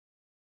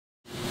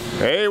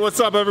Hey, what's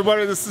up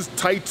everybody? This is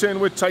Titan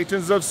with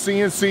Titans of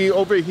CNC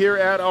over here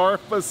at our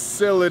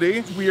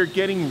facility. We are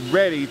getting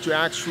ready to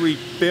actually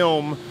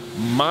film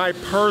my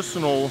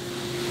personal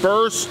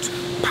first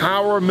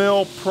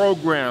PowerMILL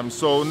program.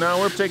 So now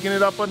we're taking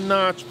it up a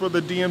notch for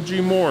the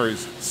DMG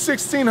Mors.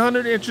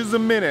 1600 inches a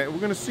minute. We're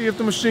gonna see if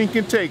the machine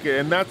can take it,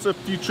 and that's a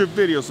future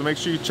video, so make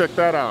sure you check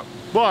that out.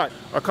 But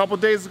a couple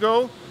days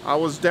ago, I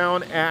was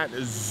down at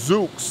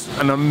ZOOX,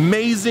 an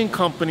amazing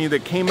company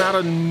that came out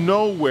of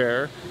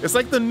nowhere. It's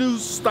like the new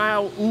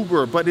style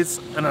Uber, but it's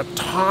an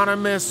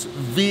autonomous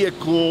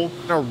vehicle.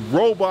 A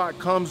robot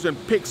comes and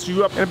picks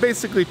you up and it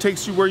basically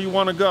takes you where you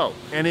want to go.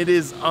 And it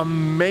is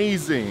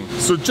amazing.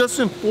 So just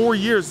in 4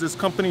 years, this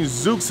company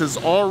ZOOX has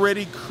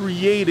already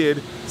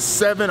created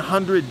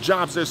 700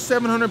 jobs. There's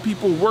 700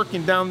 people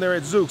working down there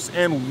at ZOOX,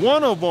 and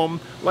one of them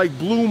like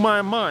blew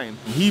my mind.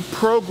 He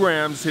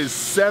programs his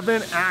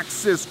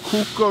 7-axis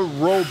KUKA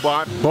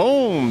robot.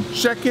 Boom,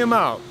 check him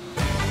out.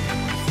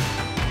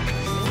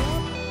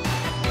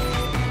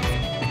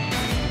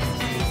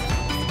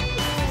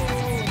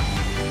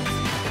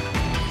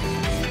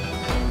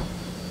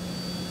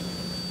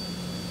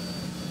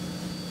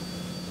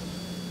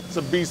 It's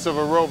a beast of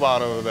a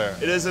robot over there.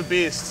 It is a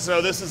beast. So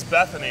this is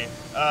Bethany.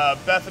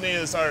 Bethany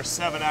is our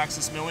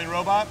 7-axis milling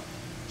robot.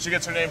 She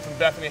gets her name from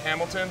Bethany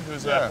Hamilton,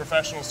 who's a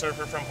professional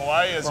surfer from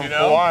Hawaii, as you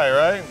know. Hawaii,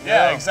 right?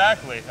 Yeah,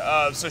 exactly.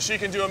 So she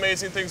can do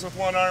amazing things with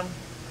one arm.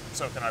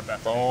 So can our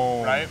Bethany.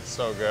 Boom. Right?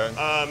 So good.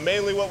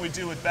 Mainly what we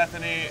do with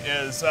Bethany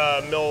is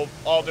mill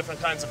all different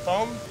kinds of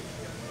foam,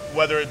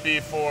 whether it be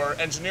for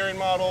engineering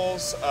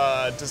models,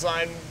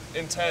 design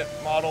intent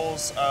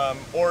models,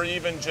 or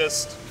even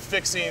just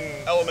fixing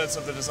elements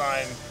of the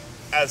design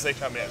as they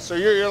come in. So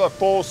you're a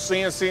full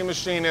CNC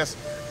machinist,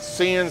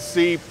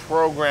 CNC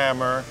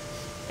programmer,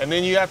 and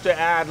then you have to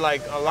add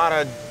like a lot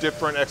of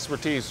different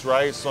expertise,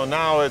 right? So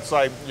now it's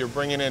like you're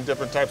bringing in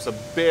different types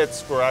of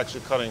bits for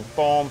actually cutting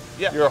foam.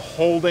 Yeah. You're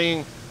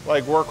holding,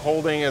 like work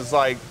holding is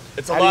like,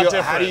 it's a lot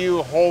different. How do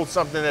you hold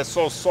something that's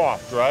so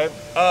soft, right?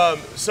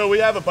 So we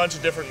have a bunch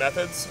of different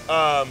methods.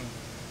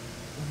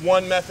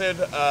 One method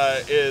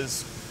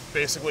is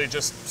basically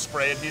just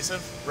spray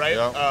adhesive, right?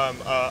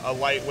 Yeah. A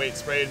lightweight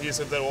spray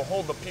adhesive that will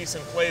hold the piece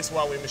in place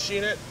while we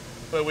machine it,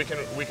 but we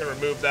can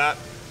remove that.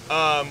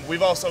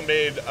 We've also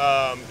made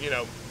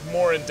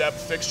more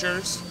in-depth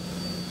fixtures.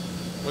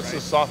 What's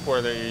the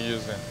software that you're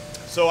using?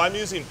 So I'm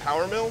using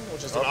PowerMILL,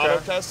 which is an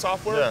Autodesk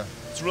software. Yeah.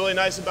 What's really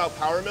nice about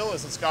PowerMILL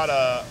is it's got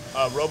a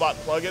robot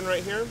plugin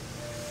right here.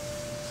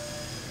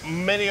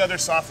 Many other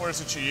softwares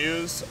that you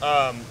use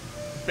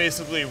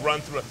basically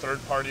run through a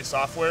third-party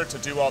software to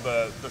do all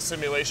the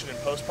simulation and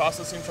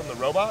post-processing from the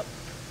robot.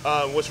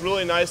 What's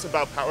really nice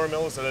about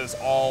PowerMILL is that it's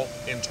all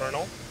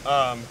internal.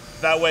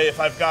 That way, if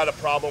I've got a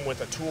problem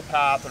with a tool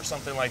path or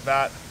something like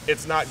that,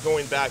 it's not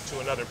going back to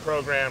another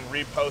program,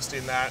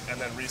 reposting that, and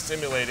then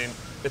resimulating.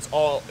 It's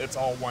all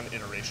one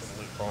iteration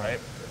loop, right?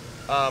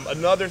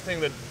 Another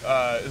thing that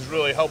is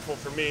really helpful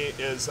for me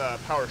is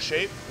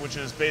PowerShape, which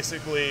is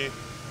basically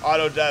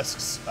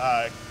Autodesk's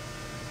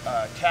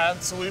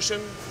CAD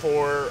solution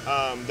for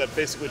that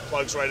basically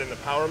plugs right into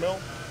PowerMILL.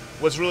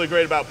 What's really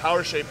great about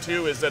PowerShape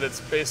too is that it's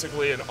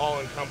basically an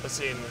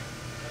all-encompassing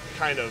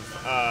kind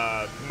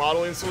of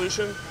modeling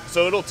solution.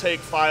 So it'll take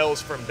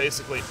files from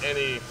basically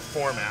any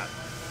format,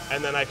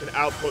 and then I can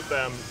output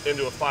them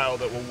into a file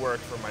that will work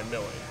for my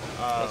milling.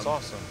 That's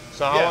awesome.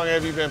 So how long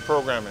have you been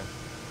programming?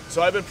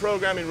 So I've been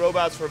programming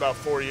robots for about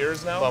 4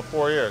 years now. About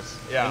 4 years.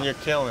 Yeah. And you're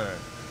killing it.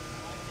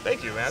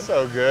 Thank you, man.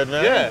 So good,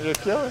 man. Yeah. You're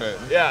killing it.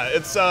 Yeah,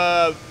 it's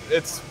a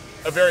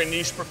very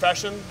niche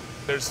profession.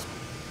 There's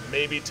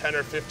maybe 10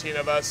 or 15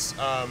 of us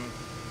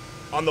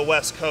on the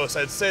West Coast.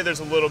 I'd say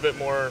there's a little bit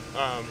more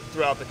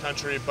throughout the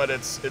country, but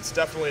it's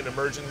definitely an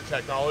emerging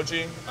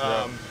technology.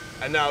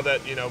 And now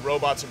that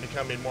robots are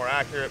becoming more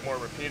accurate, more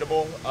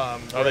repeatable,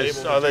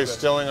 are they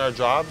stealing our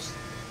jobs?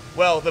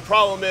 Well, the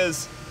problem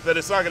is that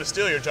it's not going to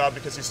steal your job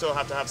because you still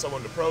have to have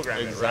someone to program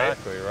it, right?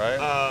 Exactly, right?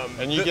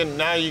 And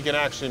now you can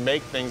actually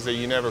make things that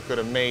you never could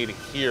have made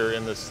here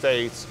in the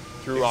States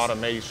through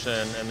automation,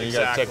 and then you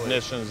got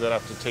technicians that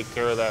have to take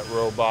care of that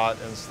robot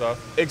and stuff.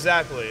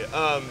 Exactly.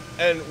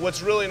 And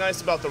what's really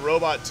nice about the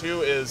robot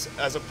too is,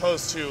 as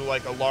opposed to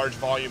like a large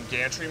volume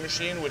gantry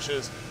machine, which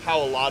is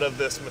how a lot of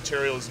this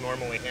material is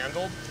normally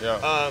handled,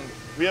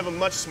 we have a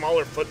much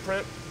smaller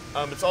footprint.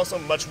 It's also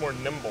much more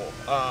nimble.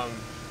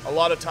 A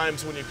lot of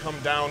times when you come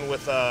down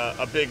with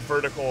a big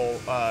vertical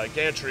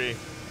gantry,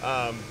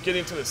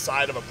 getting to the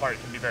side of a part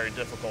can be very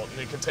difficult, and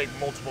it can take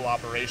multiple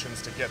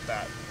operations to get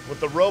that. With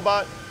the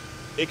robot,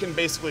 it can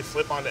basically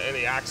flip onto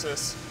any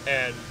axis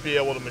and be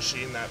able to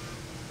machine that.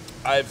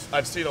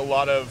 I've seen a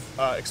lot of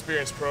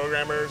experienced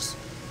programmers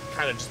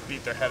kind of just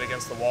beat their head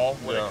against the wall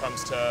when it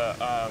comes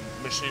to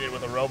machining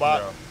with a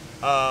robot.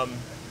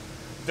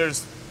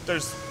 There's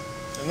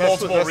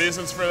multiple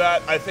reasons for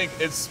that. I think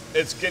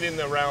it's getting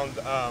around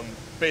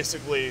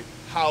basically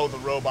how the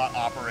robot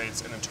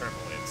operates and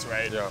interpolates,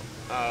 right?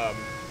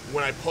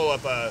 When I pull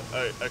up a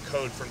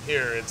code from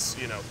here, it's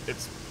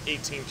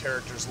 18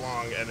 characters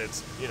long, and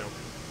it's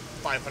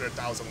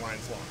 500,000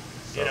 lines long.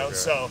 So You know, good.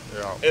 so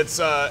Yeah. it's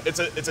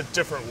a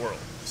different world.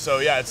 So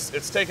yeah,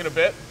 it's taken a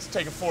bit. It's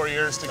taken 4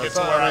 years to get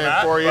to where I mean, I'm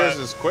at. 4 years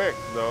is quick,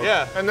 though.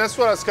 Yeah. And that's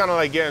what I was kind of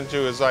like getting to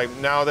is like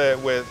now that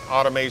with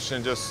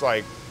automation just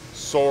like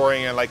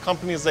soaring and like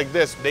companies like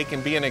this, they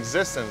can be in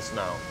existence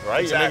now,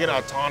 right? Exactly. You're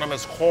making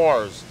autonomous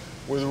cars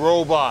with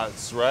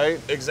robots, right?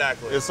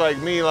 Exactly. It's like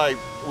me, like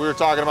we were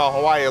talking about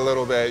Hawaii a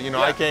little bit. You know,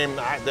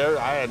 Yeah.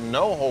 I had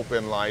no hope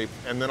in life,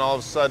 and then all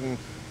of a sudden,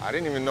 I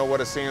didn't even know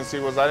what a CNC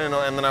was. I didn't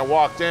know, and then I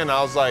walked in,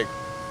 I was like,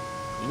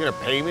 "You're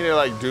gonna pay me to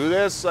like do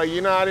this? Like, you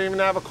know, I didn't even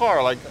have a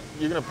car. Like,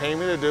 you're gonna pay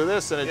me to do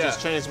this?" And it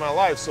just changed my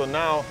life. So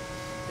now,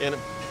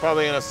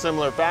 probably in a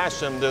similar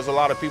fashion, there's a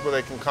lot of people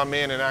that can come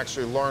in and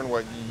actually learn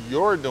what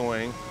you're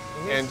doing,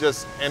 and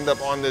just end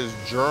up on this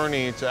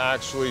journey to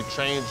actually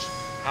change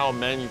how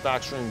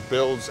manufacturing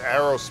builds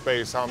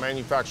aerospace, how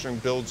manufacturing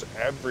builds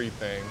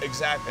everything.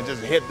 Exactly. And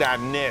just hit that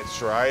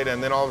niche, right?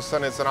 And then all of a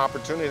sudden it's an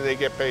opportunity. They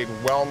get paid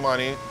well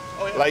money.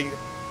 Oh, yeah. Like,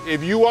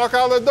 if you walk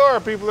out the door,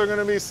 people are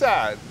gonna be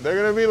sad. They're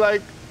gonna be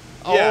like,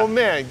 oh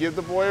man, give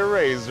the boy a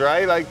raise,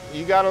 right? Like,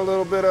 you got a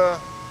little bit of...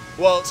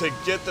 Well, to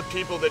get the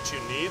people that you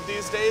need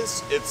these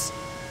days,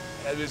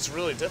 it's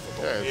really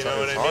difficult. Yeah, you know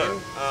what I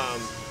mean?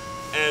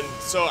 And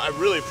so I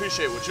really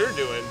appreciate what you're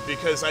doing,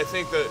 because I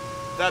think that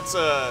that's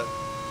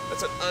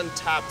an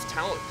untapped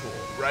talent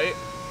pool, right?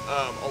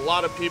 A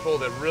lot of people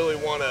that really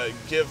want to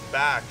give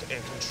back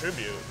and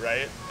contribute,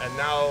 right? And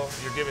now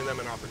you're giving them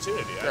an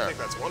opportunity. I think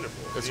that's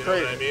wonderful. It's you great.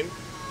 know what I mean?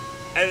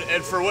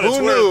 And for what it's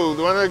Who worth,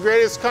 knew? One of the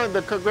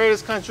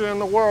greatest country in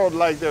the world,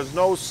 like there's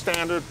no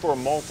standard for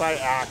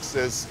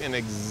multi-axis in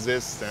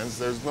existence.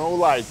 There's no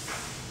like,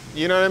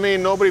 you know what I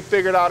mean? Nobody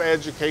figured out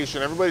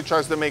education. Everybody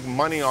tries to make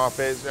money off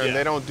it, and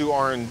they don't do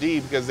R&D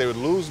because they would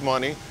lose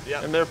money,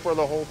 and therefore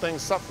the whole thing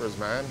suffers,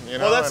 man. You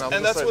know, that's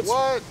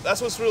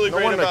what's really No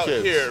great wonder about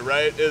kids. here,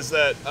 right? Is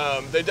that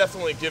they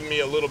definitely give me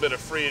a little bit of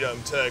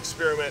freedom to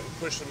experiment and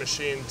push the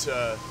machine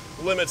to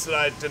limits that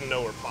I didn't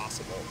know were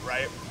possible,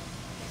 right?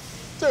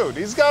 Dude,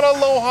 he's got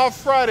Aloha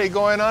Friday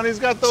going on. He's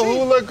got the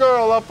hula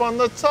girl up on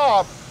the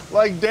top,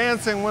 like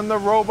dancing when the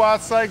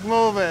robot's like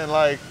moving,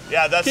 like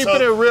that's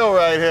keeping it real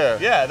right here.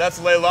 Yeah, that's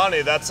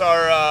Leilani. That's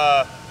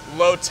our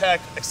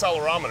low-tech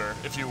accelerometer,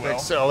 if you will.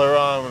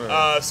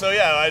 Accelerometer. So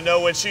yeah, I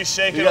know when she's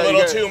shaking a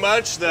little too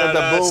much, that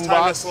it's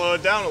time to slow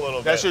it down a little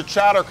bit. That's your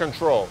chatter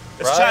control.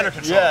 It's right? chatter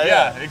control.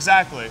 Yeah,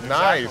 exactly.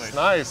 Nice,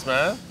 nice,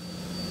 man.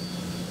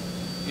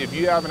 If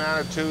you have an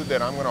attitude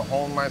that I'm going to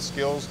hone my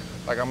skills,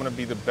 like I'm going to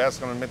be the best,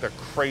 I'm going to make the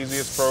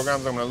craziest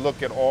programs, I'm going to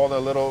look at all the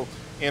little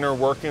inner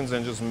workings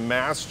and just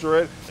master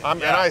it.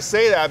 And I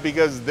say that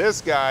because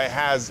this guy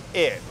has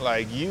it.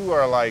 Like, you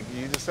are like,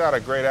 you just had a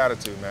great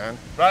attitude, man.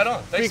 Right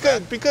on. Thanks,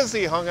 man. Because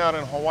he hung out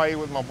in Hawaii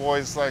with my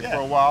boys like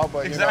for a while,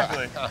 but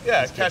exactly. You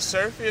know, catch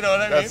surf, you know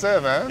what I mean? That's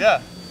it, man.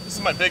 Yeah. This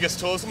is my biggest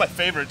tool. This is my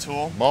favorite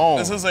tool. Boom.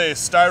 This is a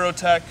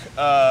Styrotech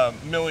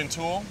milling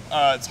tool.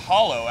 It's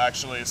hollow,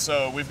 actually.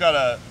 So we've got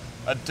a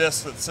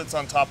disc that sits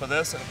on top of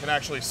this and can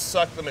actually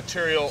suck the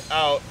material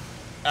out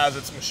as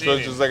it's machining. So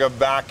it's just like a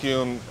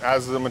vacuum.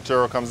 As the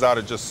material comes out,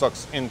 it just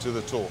sucks into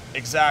the tool.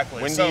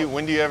 Exactly.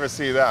 When do you ever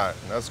see that?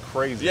 That's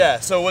crazy. Yeah,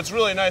 so what's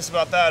really nice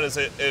about that is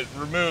it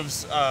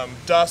removes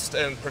dust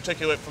and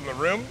particulate from the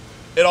room.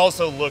 It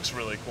also looks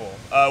really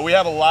cool. We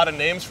have a lot of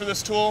names for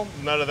this tool.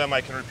 None of them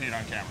I can repeat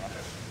on camera.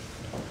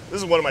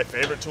 This is one of my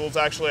favorite tools,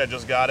 actually. I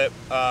just got it.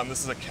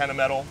 This is a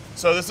kennametal.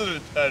 So this is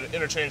an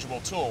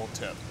interchangeable tool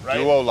tip, right?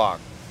 Duo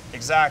lock.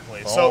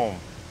 Exactly. Boom.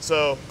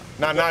 So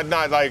not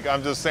like,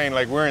 I'm just saying,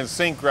 like, we're in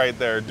sync right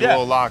there.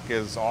 Duo lock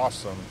is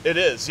awesome. It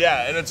is,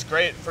 yeah, and it's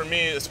great for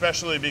me,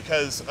 especially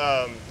because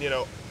you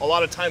know, a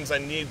lot of times I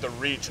need the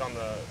reach on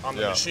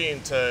the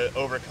machine to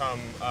overcome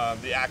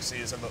the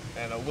axes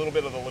and a little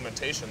bit of the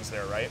limitations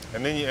there, right?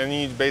 And then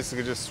you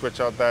basically just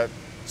switch out that.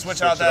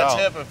 Switch out that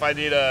tip if I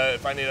need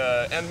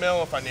a end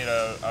mill, if I need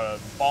a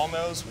ball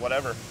nose,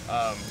 whatever.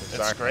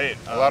 It's great.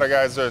 A lot of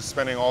guys are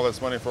spending all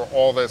this money for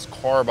all this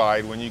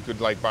carbide when you could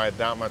like buy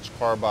that much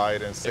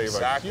carbide and save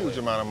a huge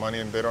amount of money,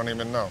 and they don't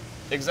even know.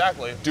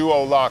 Exactly.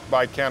 Duo lock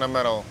by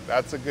kennametal.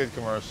 That's a good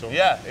commercial.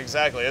 Yeah,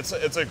 exactly. It's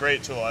a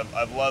great tool.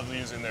 I've loved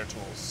using their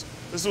tools.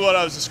 This is what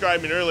I was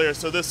describing earlier.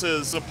 So this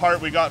is a part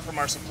we got from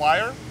our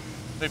supplier.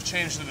 They've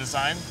changed the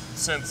design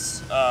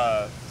since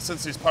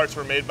these parts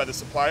were made by the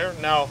supplier.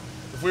 Now,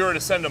 if we were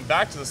to send them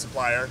back to the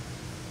supplier,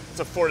 it's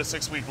a 4 to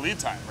 6 week lead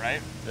time,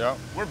 right? Yeah.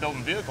 We're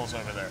building vehicles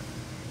over there.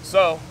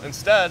 So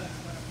instead,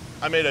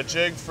 I made a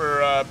jig for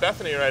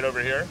Bethany right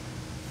over here,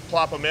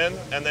 plop them in,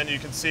 and then you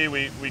can see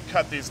we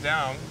cut these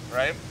down,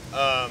 right?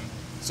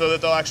 So that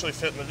they'll actually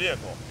fit in the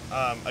vehicle.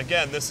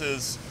 Again, this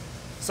is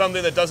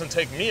something that doesn't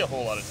take me a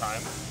whole lot of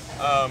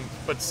time,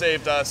 but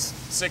saved us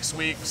 6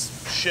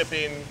 weeks,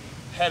 shipping,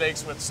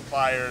 headaches with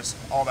suppliers,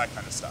 all that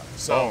kind of stuff.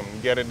 So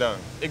get it done.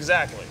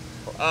 Exactly.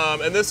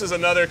 And this is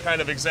another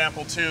kind of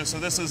example too. So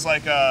this is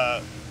like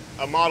a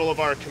model of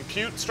our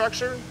compute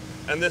structure,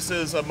 and this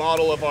is a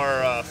model of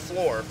our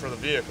floor for the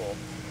vehicle.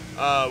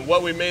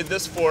 What we made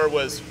this for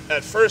was,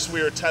 at first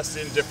we were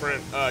testing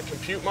different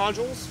compute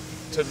modules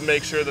to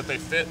make sure that they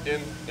fit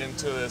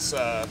into this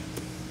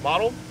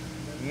model.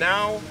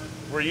 Now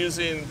we're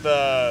using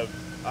the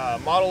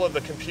model of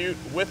the compute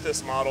with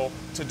this model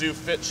to do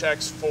fit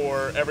checks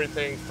for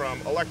everything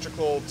from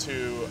electrical to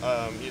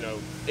you know,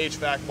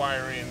 HVAC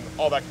wiring,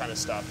 all that kind of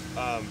stuff.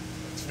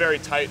 It's very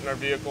tight in our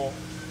vehicle,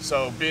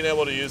 so being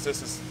able to use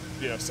this is,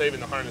 you know, saving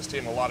the harness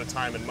team a lot of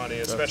time and money,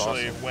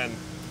 especially when,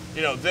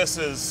 you know, this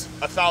is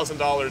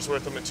 $1,000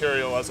 worth of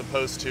material as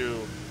opposed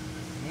to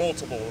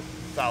multiple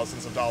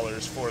thousands of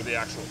dollars for the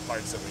actual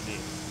parts that we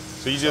need.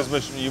 So you just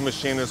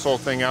machine this whole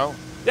thing out?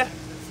 Yeah,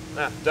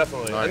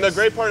 definitely. Nice. And the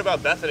great part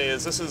about Bethany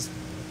is this is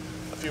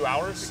a few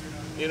hours,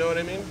 you know what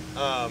I mean?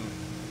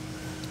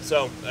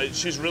 So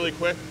she's really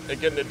quick at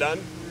getting it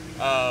done.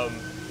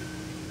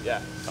 Yeah,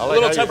 a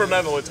little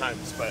temperamental at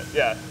times, but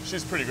yeah,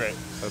 she's pretty great.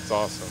 That's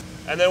awesome.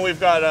 And then we've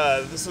got,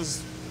 this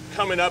is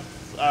coming up,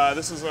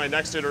 this is my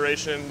next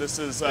iteration. This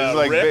is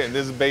like Rick.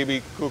 This is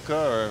Baby Kuka,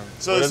 or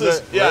so this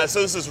is yeah.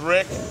 So this is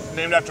Rick,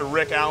 named after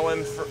Rick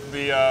Allen,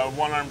 the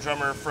one-armed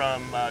drummer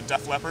from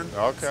Def Leppard.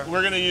 Okay.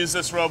 We're going to use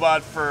this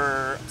robot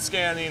for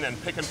scanning and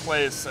pick and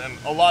place, and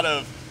a lot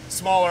of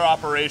smaller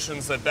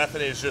operations that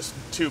Bethany is just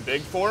too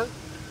big for.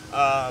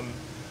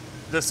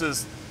 This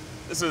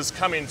is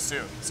coming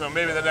soon. So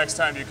maybe the next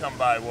time you come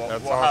by, we'll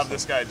have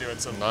this guy doing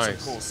some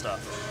cool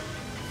stuff.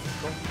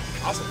 Cool.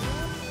 Awesome.